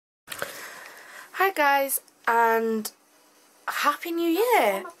Hi guys, and Happy New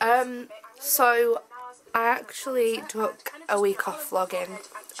Year! So I actually took a week off vlogging.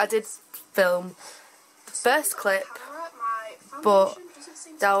 I did film the first clip, but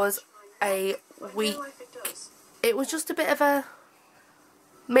that was a week. It was just a bit of a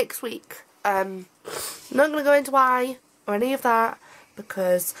mixed week. I'm not going to go into why or any of that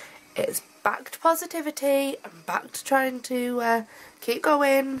because it's back to positivity. I'm back to trying to keep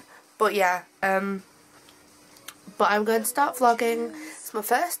going. But yeah, but I'm going to start vlogging. It's my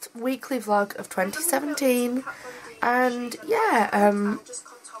first weekly vlog of 2017, and yeah, I'm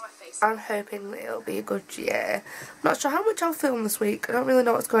hoping it'll be a good year. I'm not sure how much I'll film this week. I don't really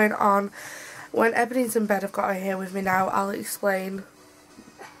know what's going on. When Ebony's in bed, I've got her here with me now. I'll explain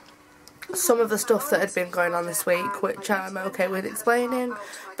some of the stuff that had been going on this week, which I'm okay with explaining.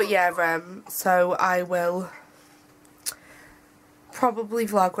 But yeah, so I will probably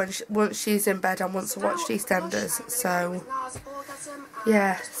vlog once she's in bed and once I watch EastEnders. So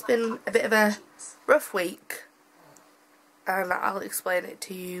yeah, it's been a bit of a rough week, and I'll explain it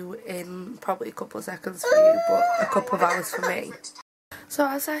to you in probably a couple of seconds for you, but a couple of hours for me. So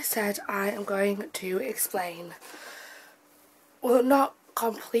as I said, I am going to explain, well, not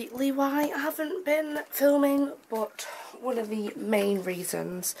completely why I haven't been filming, but one of the main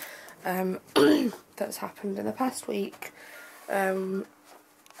reasons that's happened in the past week. And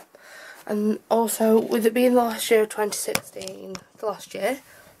also, with it being the last year of 2016,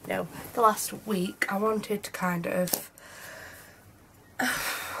 the last week, I wanted to kind of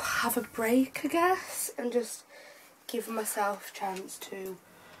have a break, I guess, and just give myself a chance to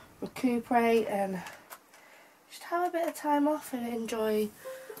recuperate and just have a bit of time off and enjoy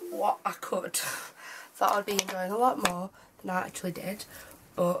what I could. Thought I'd be enjoying a lot more than I actually did,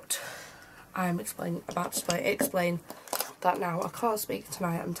 but I'm about to explain that now. I can't speak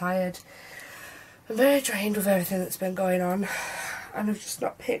tonight, I'm tired. I'm very drained with everything that's been going on, and I've just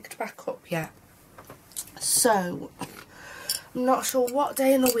not picked back up yet. So, I'm not sure what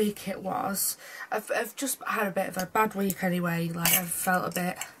day in the week it was. I've just had a bit of a bad week anyway, like I've felt a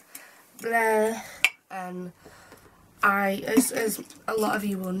bit bleh, and as a lot of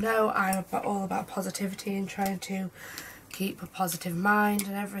you will know, I'm all about positivity and trying to keep a positive mind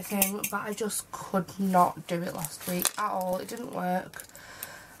and everything, but I just could not do it last week at all. It didn't work.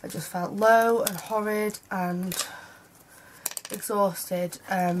 I just felt low and horrid and exhausted.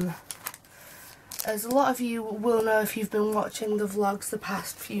 As a lot of you will know if you've been watching the vlogs the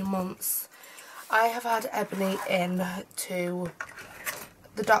past few months, I have had Ebony in to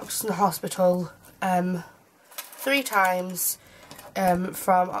the doctors and the hospital 3 times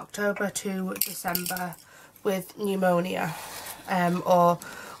from October to December with pneumonia, or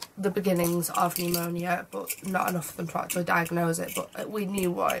the beginnings of pneumonia, but not enough of them to actually diagnose it, but we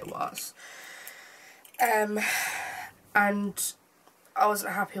knew what it was. And I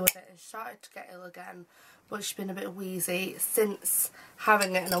wasn't happy with it and started to get ill again, but she's been a bit wheezy since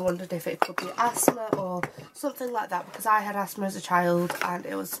having it, and I wondered if it could be asthma or something like that, because I had asthma as a child and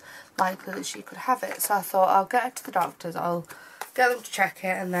it was likely that she could have it. So I thought, I'll get her to the doctors, I'll get them to check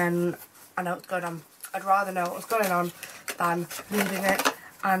it, and then I know what's going on. I'd rather know what's going on than leaving it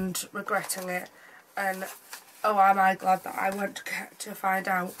and regretting it. And oh, am I glad that I went to find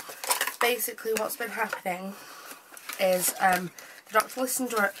out. Basically what's been happening is the doctor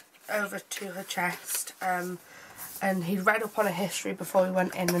listened over to her chest, and he'd read up on a history before we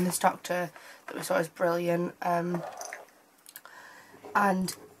went in, and this doctor that we saw is brilliant, and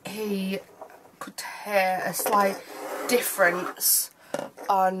he could hear a slight difference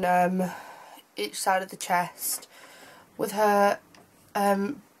on each side of the chest with her.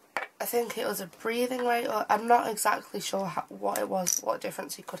 I think it was a breathing rate, or I'm not exactly sure what it was, what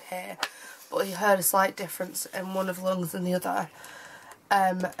difference he could hear, but he heard a slight difference in one of the lungs than the other.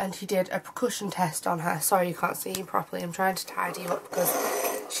 And he did a percussion test on her. Sorry you can't see me properly, I'm trying to tidy up because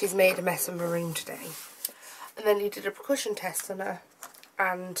she's made a mess in my room today. And then he did a percussion test on her,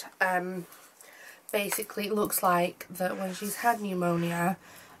 and basically it looks like that when she's had pneumonia,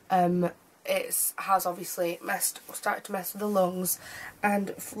 it has obviously started to mess with the lungs,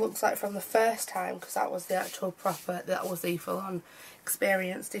 and looks like from the first time, because that was the actual that was the full-on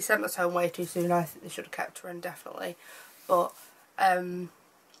experience. They sent us home way too soon. I think they should have kept her in, definitely. But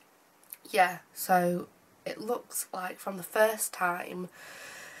yeah, so it looks like from the first time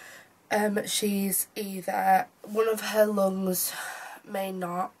she's either, one of her lungs may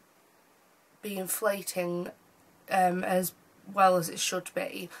not be inflating as well as it should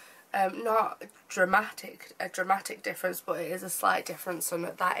be. Not a dramatic difference, but it is a slight difference, and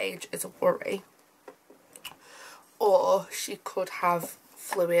at that age is a worry. Or she could have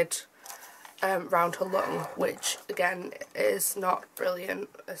fluid round her lung, which again is not brilliant,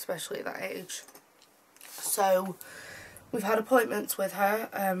 especially at that age. So we've had appointments with her.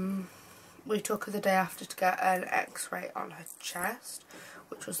 We took her the day after to get an x-ray on her chest,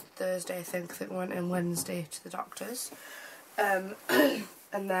 which was Thursday I think we went in Wednesday to the doctor's. And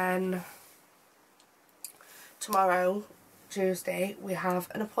then tomorrow, Tuesday, we have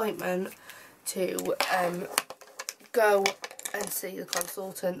an appointment to go and see the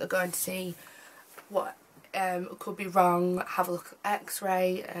consultant. They're going to see what could be wrong, have a look at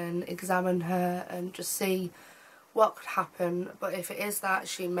x-ray and examine her and just see what could happen. But if it is that,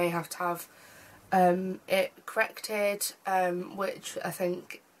 she may have to have it corrected, which I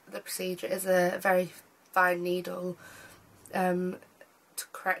think the procedure is a very fine needle to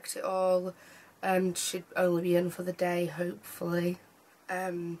correct it all, and should only be in for the day, hopefully.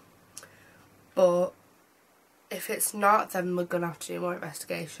 But if it's not, then we're going to have to do more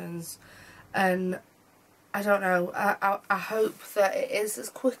investigations, and I don't know, I hope that it is as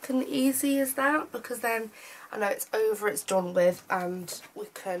quick and easy as that, because then I know it's over, it's done with, and we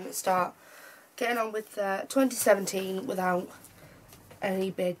can start getting on with 2017 without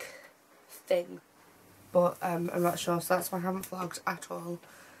any big thing. But I'm not sure, so that's why I haven't vlogged at all.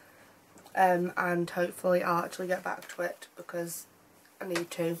 And hopefully I'll actually get back to it, because I need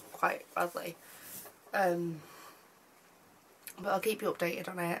to quite badly. But I'll keep you updated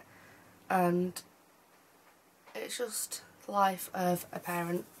on it, and it's just the life of a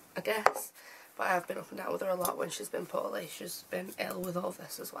parent, I guess. But I have been up and down with her a lot when she's been poorly. She's been ill with all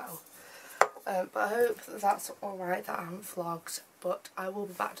this as well. But I hope that's alright that I haven't vlogged, but I will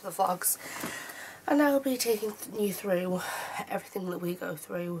be back to the vlogs, and I will be taking you through everything that we go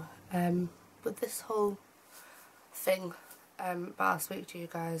through with this whole thing. But I'll speak to you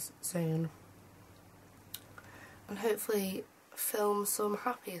guys soon, and hopefully film some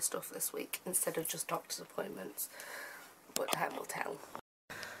happier stuff this week instead of just doctor's appointments, but time will tell.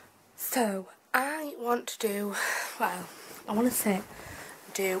 So I want to do, well, I want to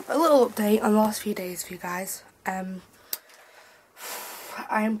do a little update on the last few days for you guys. I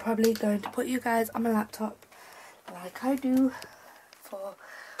am probably going to put you guys on my laptop like I do for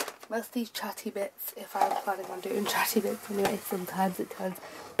most of these chatty bits, if I'm planning on doing chatty bits anyway. Sometimes it turns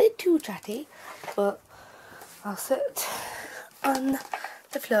a bit too chatty, but I'll sit on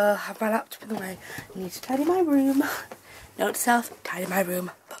the floor, have my laptop in the way. I need to tidy my room. Note to self, tidy my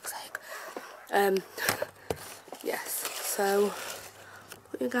room, fuck's sake. Yes, so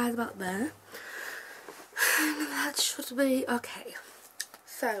put you guys about there. And that should be okay.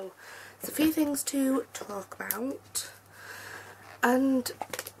 So, there's a few things to talk about. And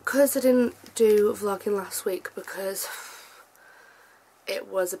because I didn't do vlogging last week because it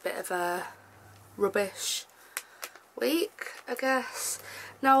was a bit of a rubbish week, I guess.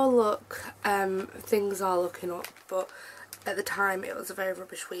 Now look, things are looking up, but at the time it was a very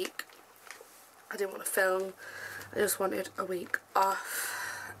rubbish week. I didn't want to film. I just wanted a week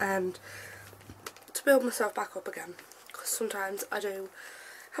off and to build myself back up again, because sometimes I do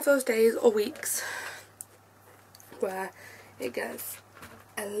have those days or weeks where it gets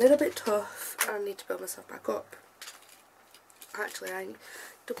a little bit tough and I need to build myself back up. Actually, I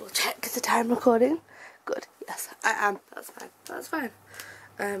double check the time recording. Good, yes, I am. That's fine. That's fine.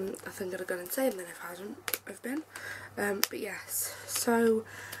 I think I'd have gone insane then if I hadn't have been. But yes, so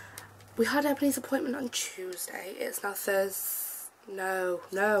we had Ebony's appointment on Tuesday. It's now Thursday. No,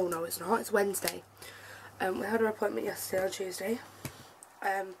 it's not. It's Wednesday. We had her appointment yesterday on Tuesday.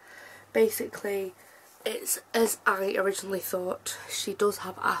 Basically, it's as I originally thought. She does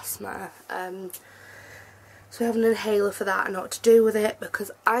have asthma. So we have an inhaler for that. I know what to do with it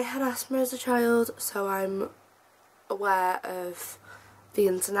because I had asthma as a child, so I'm aware of the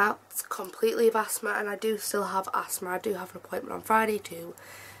ins and outs completely of asthma, and I do still have asthma. I do have an appointment on Friday to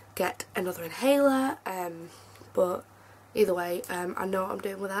get another inhaler, but either way, I know what I'm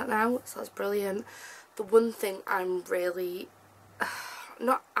doing with that now, so that's brilliant. The one thing I'm really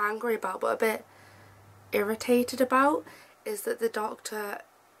not angry about, but a bit irritated about, is that the doctor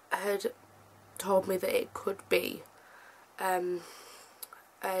had told me that it could be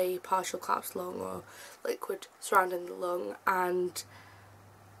a partial collapsed lung or liquid surrounding the lung, and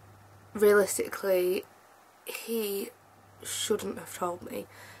realistically he shouldn't have told me,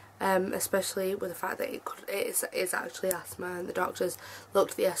 especially with the fact that it is actually asthma, and the doctors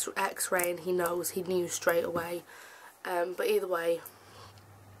looked at the x-ray and he knew straight away. But either way,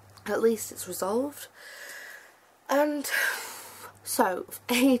 at least it's resolved. And so for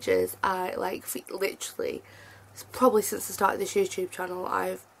ages, I literally, probably since the start of this YouTube channel,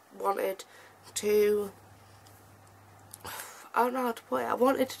 I've wanted to, I don't know how to put it. I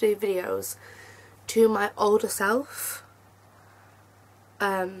wanted to do videos to my older self.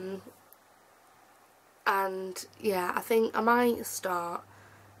 And yeah, I think I might start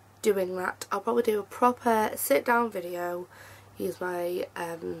doing that. I'll probably do a proper sit down video, use my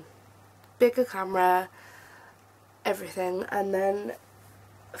bigger camera, everything, and then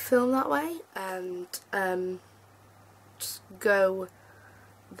film that way, and just go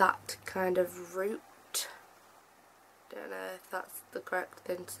that kind of route. Don't know if that's the correct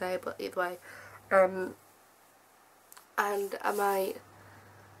thing to say, but either way, and I might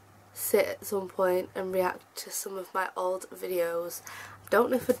sit at some point and react to some of my old videos.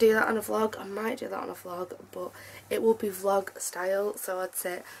 Don't know if I'd do that on a vlog. I might do that on a vlog, but it will be vlog style. So I'd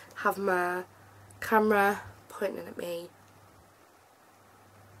sit, have my camera pointing at me.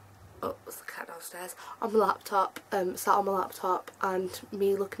 Oh, it's the cat downstairs. On my laptop, sat on my laptop, and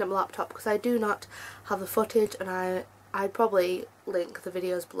me looking at my laptop, because I do not have the footage, and I'd probably link the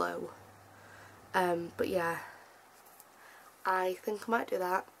videos below. But yeah, I think I might do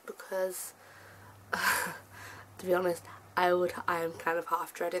that, because to be honest, I am kind of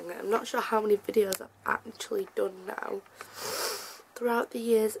half dreading it. I'm not sure how many videos I've actually done now throughout the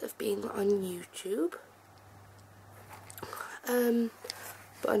years of being on YouTube.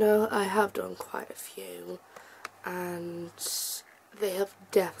 But I know I have done quite a few, and they have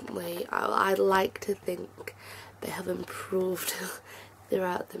definitely, I'd like to think they have improved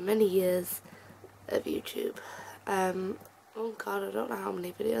throughout the many years of YouTube. Oh god, I don't know how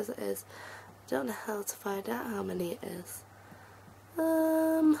many videos it is. I don't know how to find out how many it is.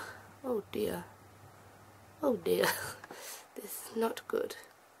 Oh dear. Oh dear. This is not good.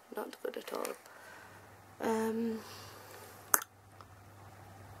 Not good at all.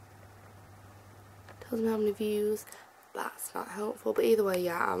 Tells me how many views. That's not helpful. But either way,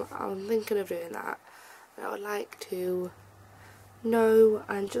 yeah, I'm thinking of doing that. And I would like to know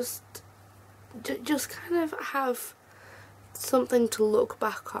and just kind of have something to look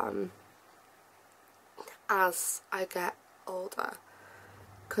back on as I get older,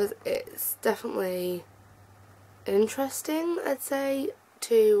 because it's definitely interesting, I'd say,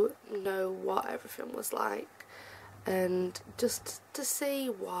 to know what everything was like, and just to see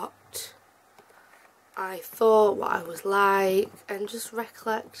what I thought, what I was like, and just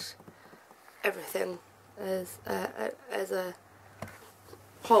recollect everything as a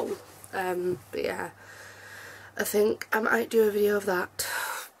whole. But yeah, I think I might do a video of that.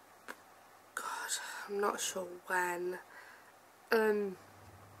 God, I'm not sure when.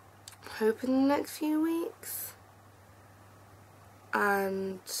 Hoping the next few weeks.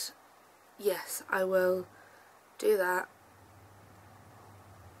 And yes, I will do that.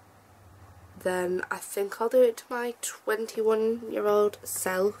 Then I think I'll do it to my 21-year-old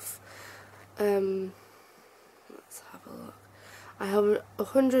self. Let's have a look. I have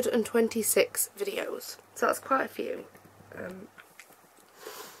 126 videos, so that's quite a few.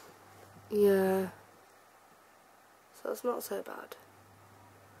 Yeah, so that's not so bad.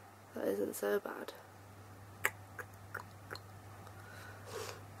 That isn't so bad.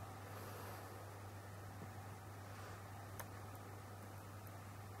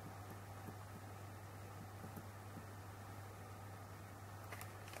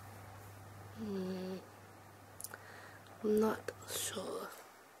 I'm not sure.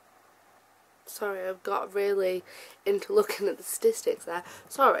 Sorry, I've got really into looking at the statistics there.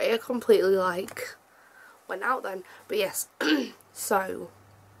 Sorry, I completely went out then. But yes, so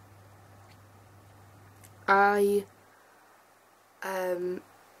I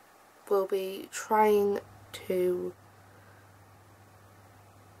will be trying to,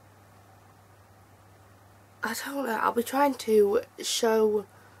 I don't know, I'll be trying to show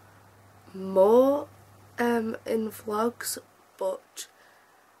more in vlogs, but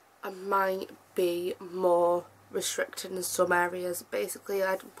I might be more restricted in some areas. Basically,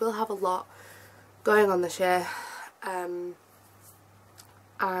 I will have a lot going on this year, and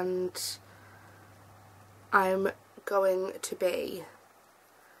I'm going to be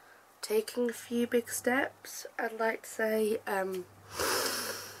taking a few big steps, I'd like to say. I'm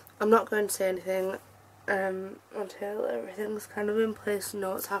not going to say anything until everything's kind of in place and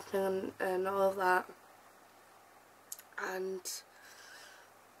know what's happening and all of that. And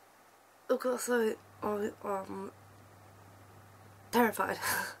I've got so terrified.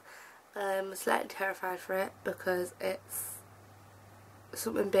 Slightly terrified for it, because it's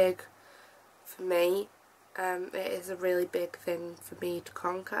something big for me. It is a really big thing for me to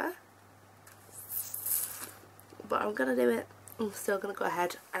conquer, but I'm gonna do it. I'm still gonna go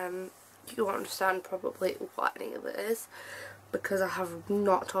ahead. You won't understand probably what any of it is, because I have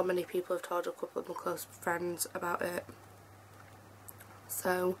not told many people. I've told a couple of my close friends about it,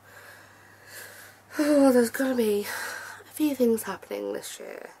 So, there's going to be a few things happening this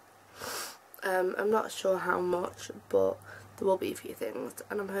year. I'm not sure how much, but there will be a few things,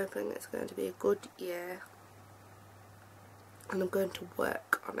 and I'm hoping it's going to be a good year, and I'm going to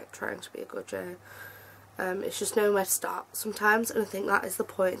work on it trying to be a good year. It's just knowing where to start sometimes, and I think that is the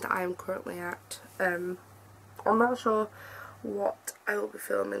point that I am currently at. I'm not sure what I will be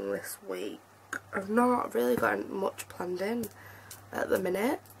filming this week. I've not really got much planned in at the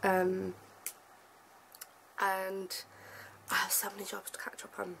minute, and I have so many jobs to catch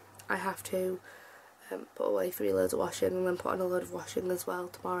up on. I have to put away 3 loads of washing, and then put on a load of washing as well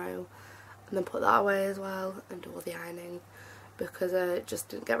tomorrow, and then put that away as well, and do all the ironing, because I just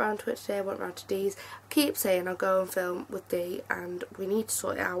didn't get around to it today. I went round to Dee's. I keep saying I'll go and film with Dee, and we need to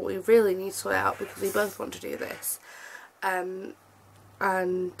sort it out. We really need to sort it out because we both want to do this. And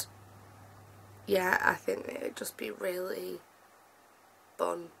yeah, I think it would just be really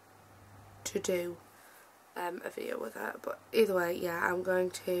fun to do a video with her. But either way, yeah, I'm going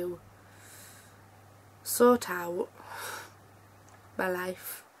to sort out my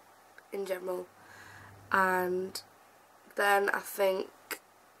life in general, and then I think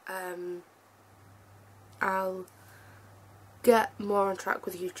I'll get more on track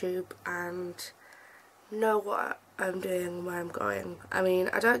with YouTube and know what I'm doing and where I'm going. I mean,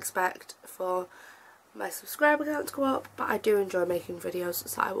 I don't expect for my subscriber count to go up, but I do enjoy making videos,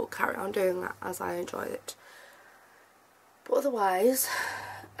 so I will carry on doing that as I enjoy it. But otherwise,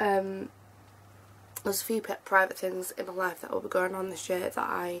 there's a few private things in my life that will be going on this year that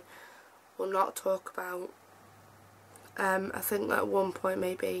I will not talk about. I think that at one point,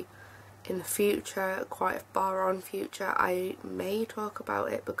 maybe in the future, quite far on future, I may talk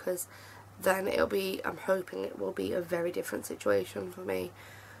about it, because then it'll be, I'm hoping it will be a very different situation for me.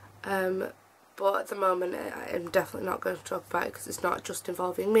 But at the moment, I'm definitely not going to talk about it, because it's not just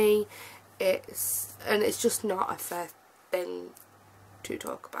involving me. It's just not a fair thing to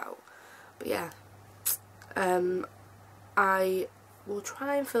talk about. But yeah, I will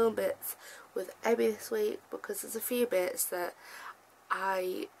try and film bits with Abby this week, because there's a few bits that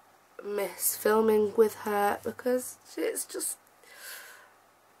I miss filming with her, because it's just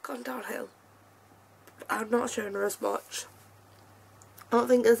gone downhill. I'm not showing her as much. I don't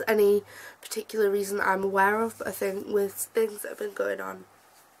think there's any particular reason that I'm aware of, but I think with things that have been going on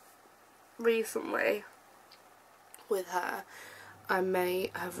recently with her, I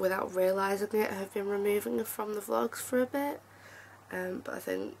may have, without realising it, have been removing her from the vlogs for a bit. But I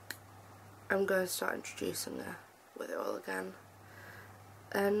think I'm going to start introducing her with it all again.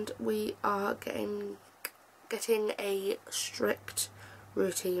 And we are getting a strict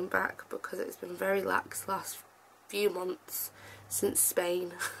routine back, because it's been very lax the last few months since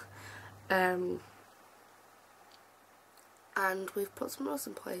Spain. And we've put some rules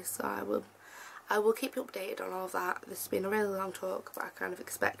in place, so I will keep you updated on all of that. This has been a really long talk, but I kind of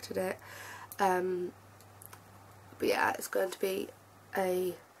expected it. But yeah, it's going to be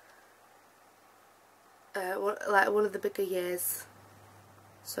one of the bigger years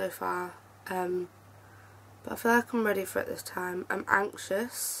so far. But I feel like I'm ready for it this time. I'm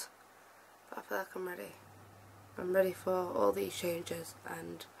anxious, but I feel like I'm ready. I'm ready for all these changes,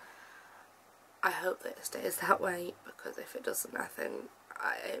 and I hope that it stays that way, because if it doesn't, I think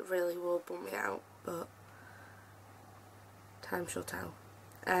it really will bum me out, but time shall tell.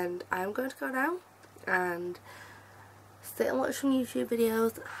 And I'm going to go now and sit and watch some YouTube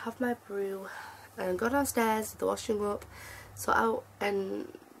videos, have my brew, and go downstairs, do the washing up, sort out,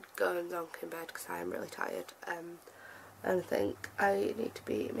 and go and zonk in bed, because I am really tired. And I think I need to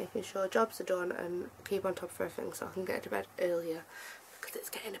be making sure jobs are done and keep on top of everything, so I can get to bed earlier, because it's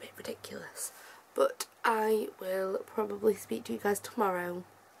getting a bit ridiculous. But I will probably speak to you guys tomorrow.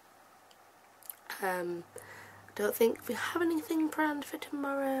 I don't think we have anything planned for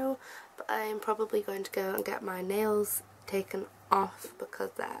tomorrow, but I'm probably going to go and get my nails taken off,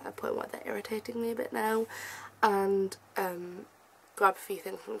 because they're at a point where they're irritating me a bit now, and grab a few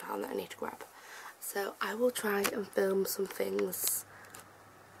things from town that I need to grab. So I will try and film some things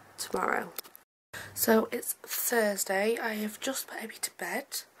tomorrow. So it's Thursday. I have just put Abby to bed.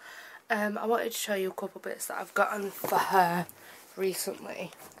 I wanted to show you a couple bits that I've gotten for her recently.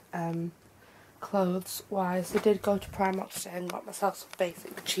 Clothes wise, I did go to Primark today and got myself some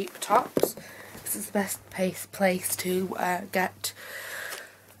basic cheap tops. This is the best place to get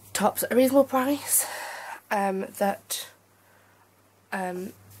tops at a reasonable price that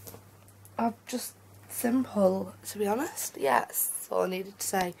are just simple, to be honest. Yes, that's all I needed to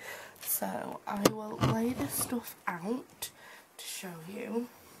say. So I will lay this stuff out to show you.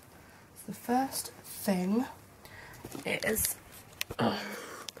 So the first thing is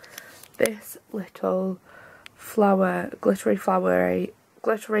this little glittery,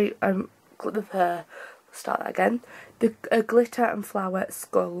 start that again. A glitter and flower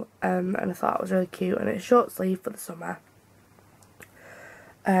skull, and I thought it was really cute, and it's short sleeve for the summer.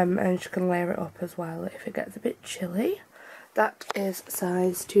 And you can layer it up as well if it gets a bit chilly. That is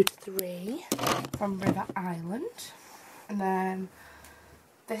size 2 to 3 from River Island. And then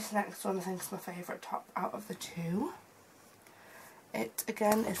this next one I think is my favourite top out of the two. It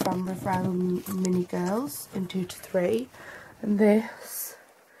again is from River Island Mini Girls in 2 to 3. And this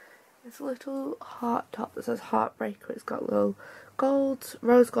is a little heart top that says Heartbreaker. It's got little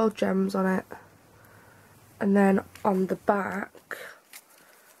rose gold gems on it. And then on the back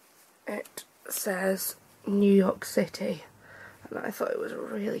it says New York City. And I thought it was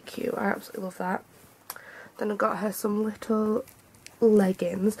really cute. I absolutely love that. Then I got her some little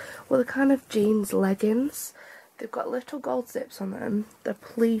leggings. Well, they're kind of jeans leggings. They've got little gold zips on them. They're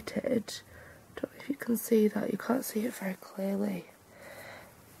pleated. Don't know if you can see that. You can't see it very clearly.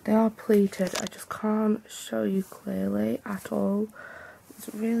 They are pleated. I just can't show you clearly at all.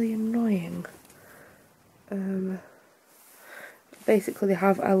 It's really annoying. Basically they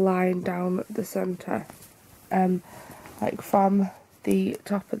have a line down the centre. Like from the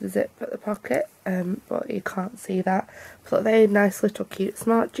top of the zip at the pocket, but you can't see that. But they're nice little cute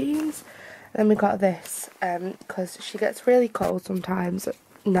smart jeans. And then we got this, because she gets really cold sometimes at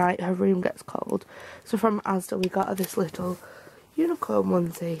night, her room gets cold. So from Asda we got her this little unicorn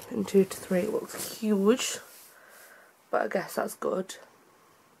onesie in 2 to 3. It looks huge, but I guess that's good.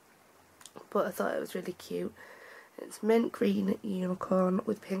 But I thought it was really cute. It's mint green unicorn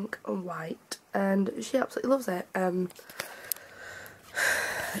with pink and white, and she absolutely loves it. And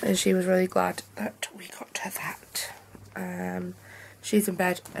she was really glad that we got her that. She's in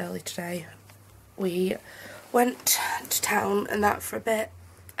bed early today. We went to town and that for a bit.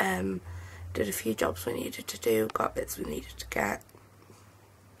 Did a few jobs we needed to do, got bits we needed to get,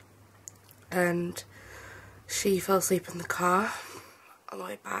 and she fell asleep in the car on the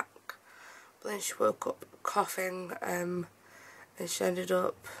way back. But then she woke up coughing, and she ended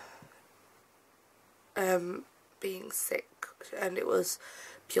up being sick, and it was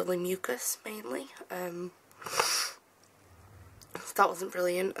purely mucus mainly. That wasn't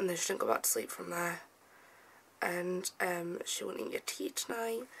brilliant, and then she didn't go back to sleep from there. And she wouldn't eat a tea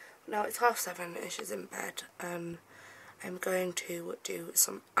tonight. Now it's 7:30 and she's in bed, and I'm going to do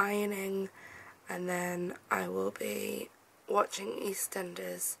some ironing, and then I will be watching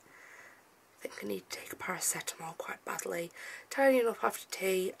EastEnders. I think I need to take a paracetamol quite badly, tidying up after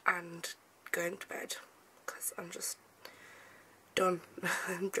tea and going to bed, because I'm just done.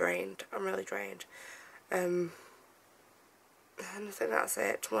 I'm drained. I'm really drained. And I think that's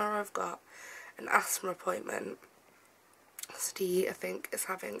it. Tomorrow I've got an asthma appointment. Steve, I think, is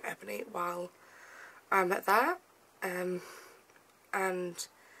having Ebony while I'm at that. And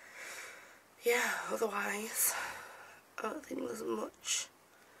yeah, otherwise I don't think there's much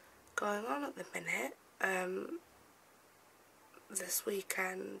going on at the minute. This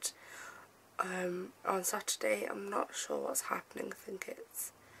weekend, on Saturday, I'm not sure what's happening. I think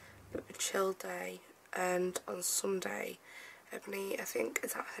it's a bit of a chill day, and on Sunday Ebony, I think,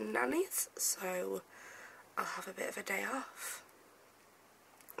 is at her nanny's, so I'll have a bit of a day off,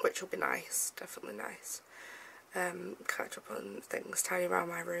 which will be nice, definitely nice. Catch up on things, tidy around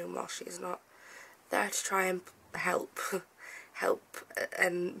my room while she's not there to try and help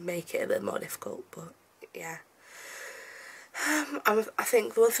and make it a bit more difficult, but yeah. I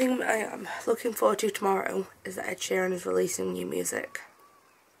think the one thing I am looking forward to tomorrow is that Ed Sheeran is releasing new music,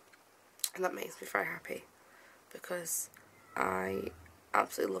 and that makes me very happy, because I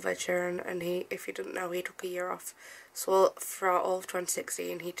absolutely love Ed Sheeran, and if you didn't know, he took a year off. So throughout all of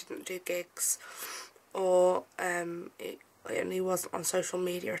 2016 he didn't do gigs, or and he wasn't on social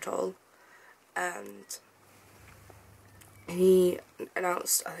media at all, and he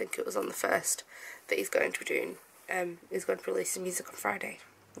announced, I think it was on the 1st, that he's going to be doing, he's going to release some music on Friday,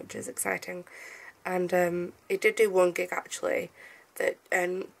 which is exciting. And he did do one gig actually, that,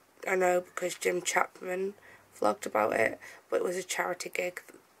 and I know because Jim Chapman vlogged about it, but it was a charity gig,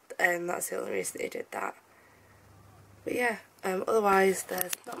 and that's the only reason that he did that. But yeah, otherwise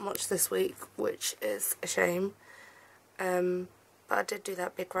there's not much this week, which is a shame. But I did do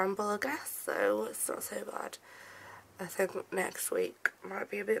that big ramble, I guess, so it's not so bad. I think next week might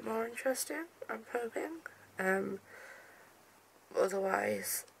be a bit more interesting, I'm hoping.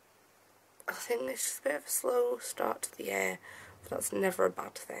 Otherwise, I think it's just a bit of a slow start to the year, but that's never a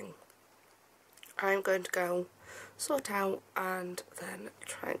bad thing. I'm going to go sort out and then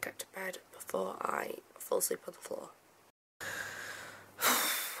try and get to bed before I fall asleep on the floor.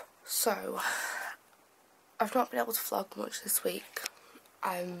 So, I've not been able to vlog much this week.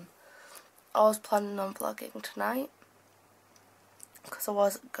 I was planning on vlogging tonight because I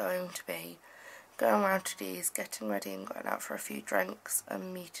wasn't going to be going around to D's, getting ready and going out for a few drinks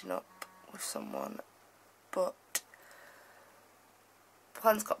and meeting up with someone, but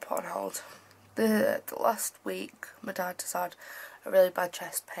plans got put on hold. The last week my dad has had a really bad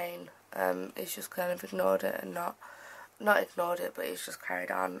chest pain. He's just kind of ignored it and not ignored it, but he's just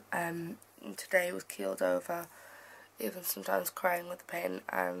carried on. And today he was keeled over, even sometimes crying with the pain,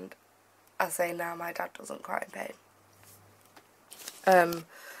 and I say now my dad doesn't cry in pain.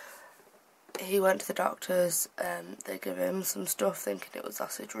 He went to the doctors, they gave him some stuff thinking it was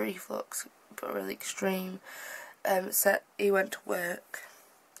acid reflux, but really extreme. So he went to work.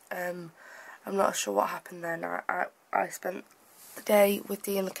 I'm not sure what happened then. I spent the day with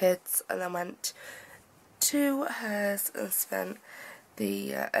Dee and the kids, and then went to hers and spent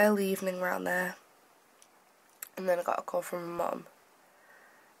the early evening around there. And then I got a call from my mum,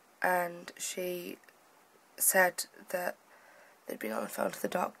 and she said that they'd been on the phone to the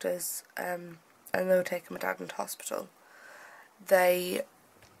doctors, and they were taking my dad into hospital. I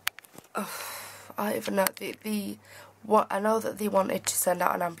don't even know, I know that they wanted to send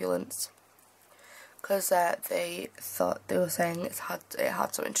out an ambulance because they were saying it had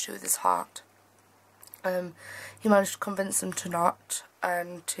something to do with his heart. He managed to convince them to not,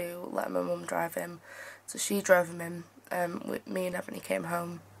 and to let my mum drive him. So she drove him in. With me and Ebony came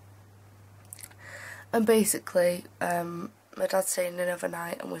home, and basically my dad stayed in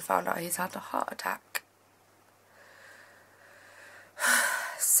overnight, and we found out he's had a heart attack.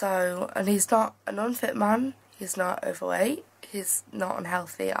 So, and he's not an unfit man, he's not overweight, he's not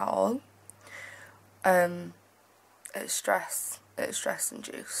unhealthy at all. It's stress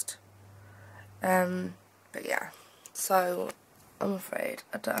induced. But yeah, so I'm afraid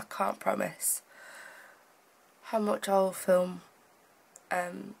I can't promise how much I'll film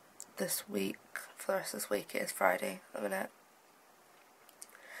this week. For the rest of this week. It is Friday at the minute.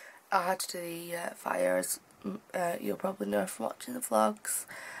 I had to do the fire, as you'll probably know from watching the vlogs.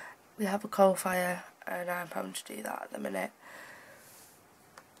 We have a coal fire and I'm having to do that at the minute.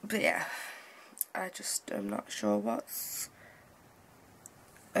 But yeah, I'm not sure what's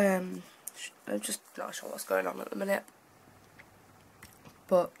I'm just not sure what's going on at the minute.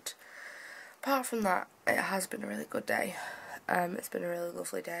 But apart from that, it has been a really good day. It's been a really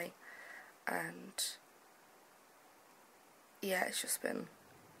lovely day. And yeah, it's just been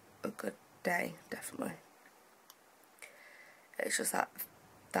a good day, definitely. It's just that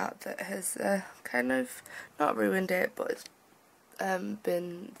has kind of not ruined it, but it's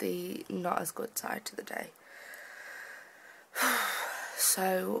been the not as good side to the day.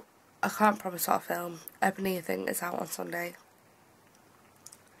 So I can't promise I'll film. Ebony, I think, is out on Sunday.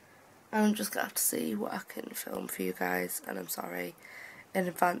 I'm just gonna have to see what I can film for you guys, and I'm sorry in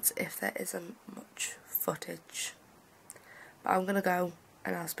advance if there isn't much footage. But I'm gonna go,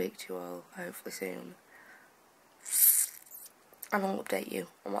 and I'll speak to you all hopefully soon, and I'll update you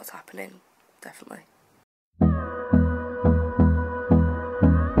on what's happening, definitely.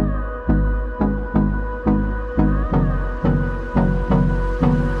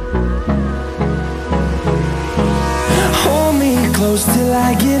 Hold me close till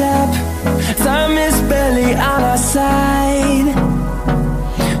I get up. Time is barely on our side.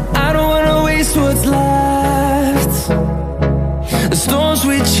 I don't wanna waste what's left. The storms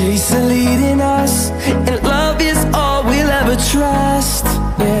we chase are leading us, and love is all we'll ever trust.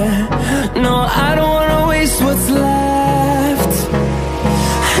 Yeah, no, I don't wanna waste what's left.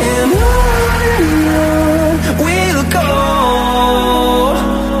 And on we'll go,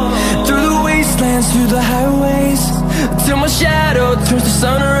 through the wastelands, through the highways, till my shadow turns to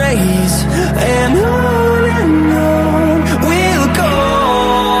sun rays. And on we'll go,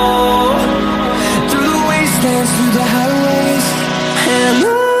 through the wastelands, through the highways, and on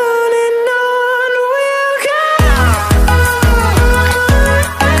we'll go.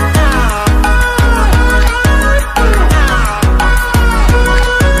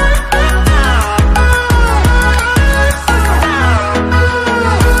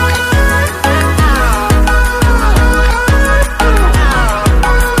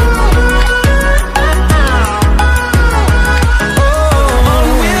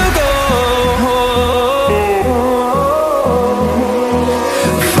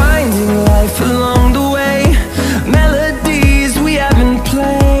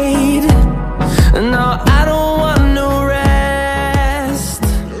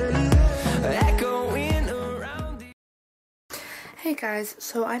 Hey guys,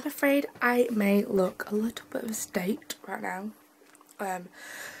 so I'm afraid I may look a little bit of a state right now.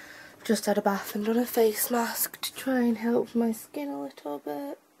 Just had a bath and done a face mask to try and help my skin a little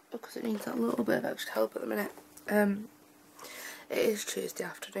bit, because it needs a little bit of extra help at the minute. It is Tuesday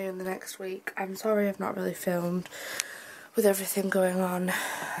afternoon the next week. I'm sorry I've not really filmed with everything going on.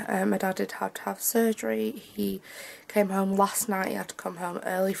 My dad did have to have surgery. He came home last night. He had to come home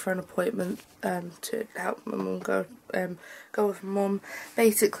early for an appointment to help my mum go with my mum.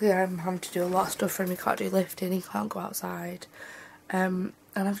 Basically, I'm having to do a lot of stuff for him. He can't do lifting, he can't go outside.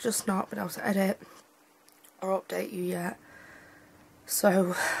 And I've just not been able to edit or update you yet.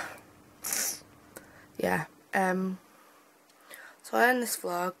 So, yeah. So I end this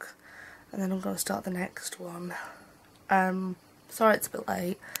vlog, and then I'm going to start the next one. Sorry it's a bit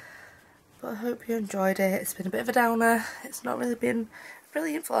late, but I hope you enjoyed it. It's been a bit of a downer. It's not really been a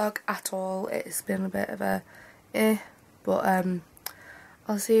brilliant vlog at all. It's been a bit of a but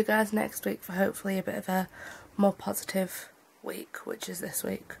I'll see you guys next week for hopefully a bit of a more positive week, which is this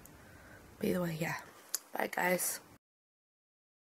week. But either way, yeah. Bye guys.